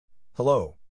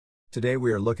Hello. Today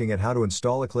we are looking at how to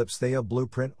install Eclipse Theia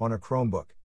Blueprint on a Chromebook.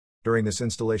 During this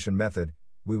installation method,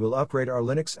 we will upgrade our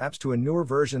Linux apps to a newer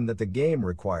version that the game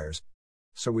requires.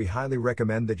 So we highly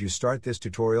recommend that you start this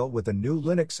tutorial with a new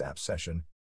Linux apps session.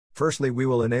 Firstly, we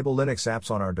will enable Linux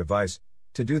apps on our device.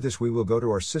 To do this, we will go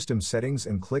to our system settings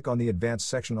and click on the advanced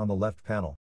section on the left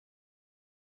panel.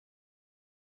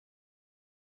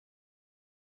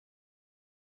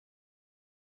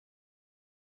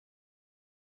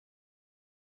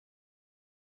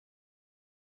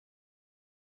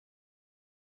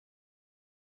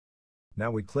 Now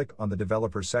we click on the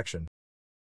Developer section.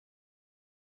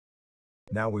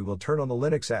 Now we will turn on the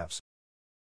Linux apps.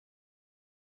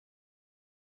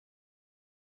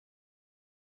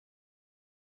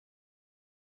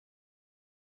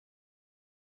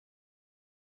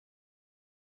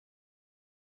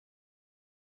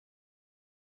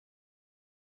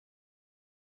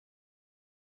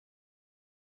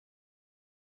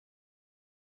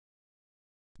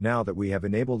 Now that we have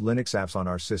enabled Linux apps on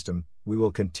our system, we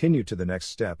will continue to the next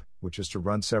step, which is to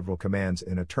run several commands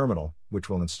in a terminal,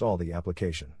 which will install the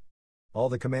application. All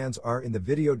the commands are in the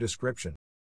video description.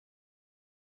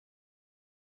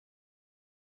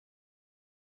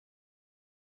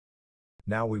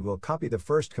 Now we will copy the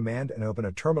first command and open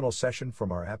a terminal session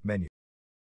from our app menu.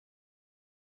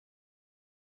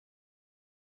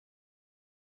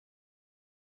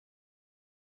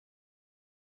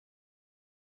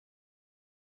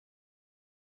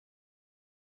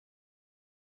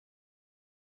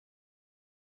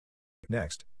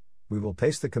 Next, we will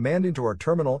paste the command into our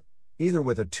terminal, either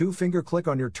with a two-finger click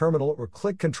on your terminal or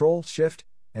click Ctrl, Shift,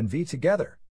 and V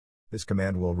together. This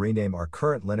command will rename our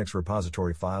current Linux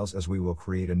repository files as we will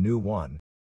create a new one.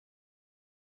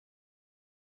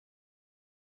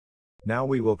 Now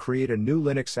we will create a new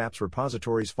Linux apps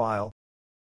repositories file.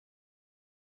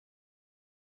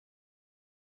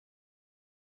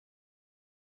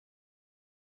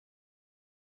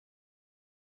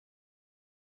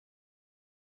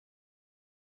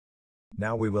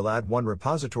 Now we will add one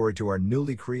repository to our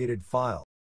newly created file.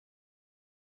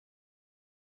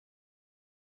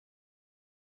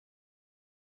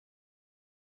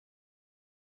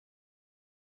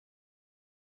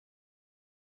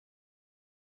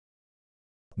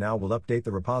 Now we'll update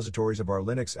the repositories of our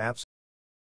Linux apps.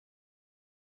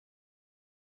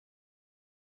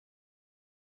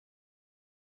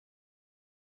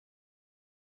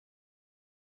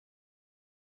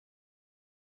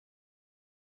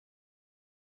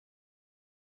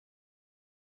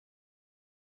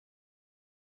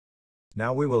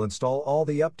 Now we will install all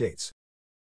the updates.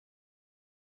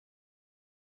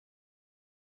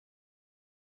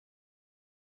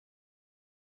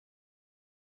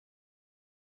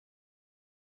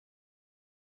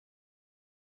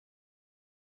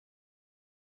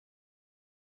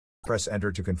 Press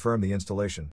Enter to confirm the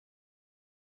installation.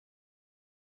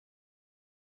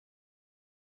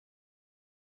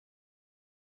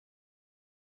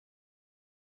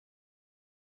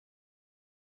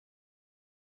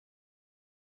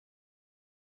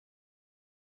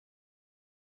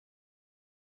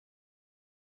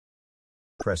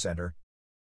 Press Enter.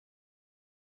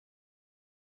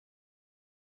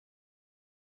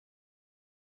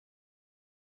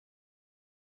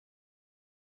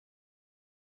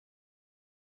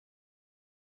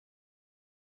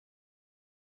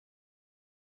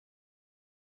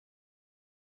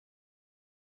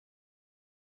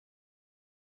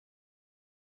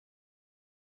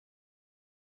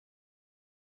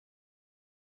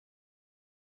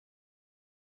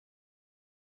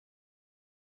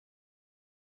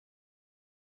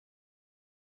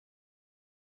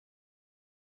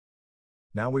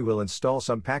 Now we will install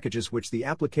some packages which the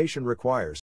application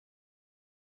requires.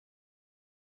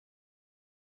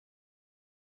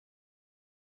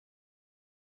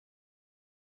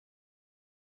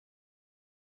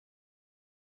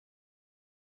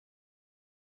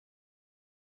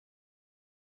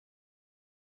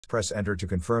 Press Enter to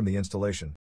confirm the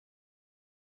installation.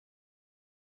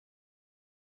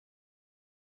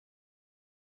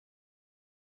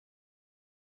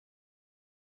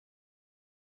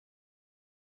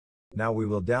 Now we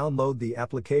will download the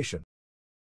application.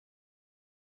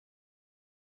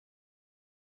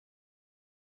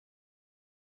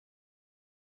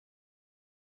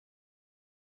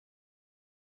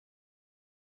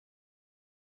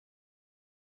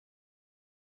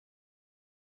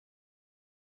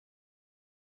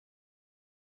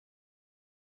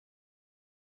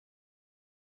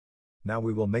 Now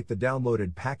we will make the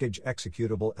downloaded package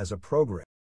executable as a program.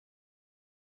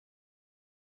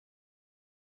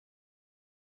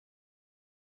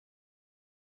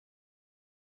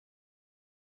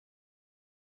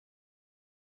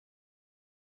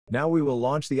 Now we will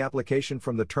launch the application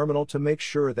from the terminal to make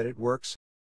sure that it works.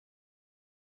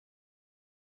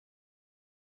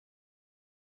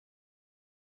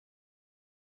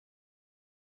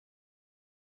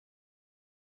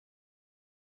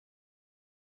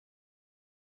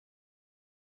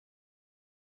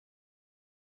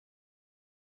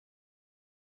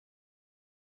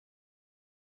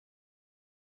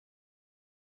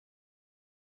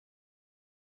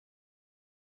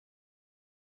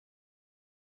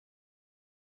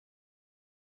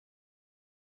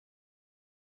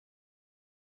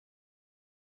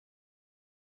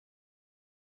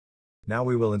 Now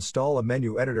we will install a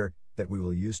menu editor that we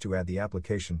will use to add the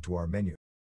application to our menu.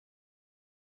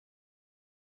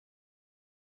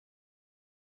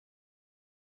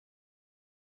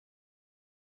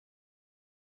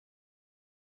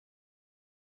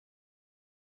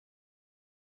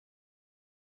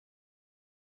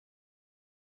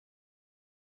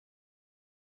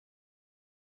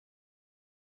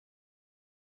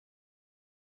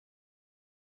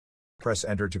 Press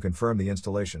Enter to confirm the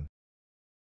installation.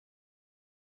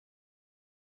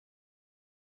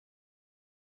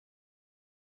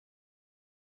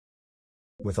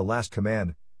 With the last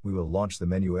command, we will launch the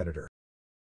menu editor.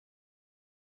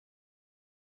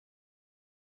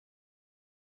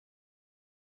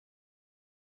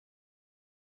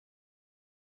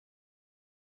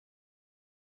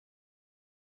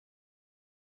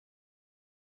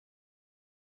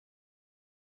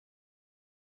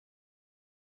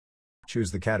 Choose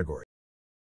the category.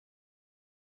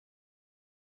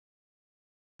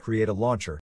 Create a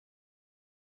launcher.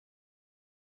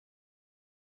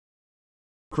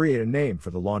 Create a name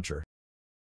for the launcher.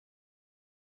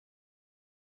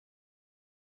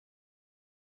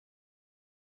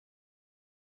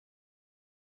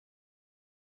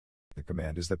 The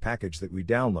command is the package that we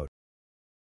download.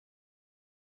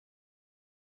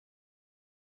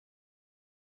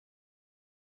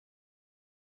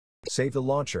 Save the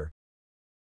launcher.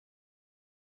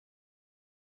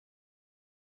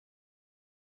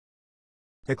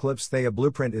 Eclipse Theia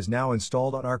Blueprint is now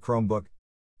installed on our Chromebook.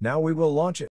 Now we will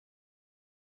launch it.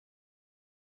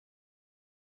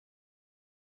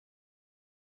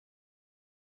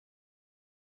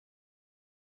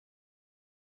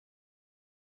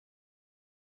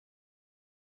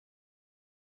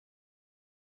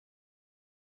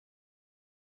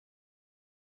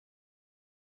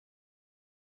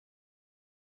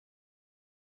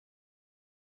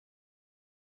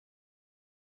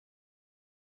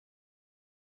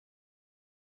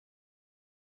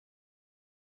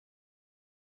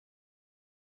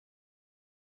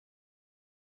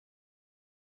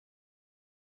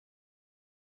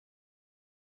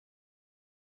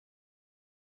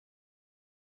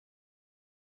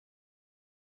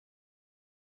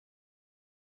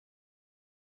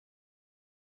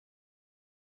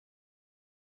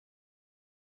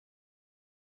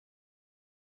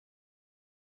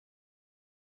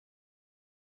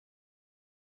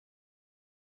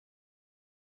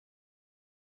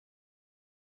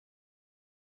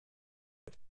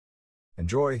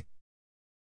 Enjoy!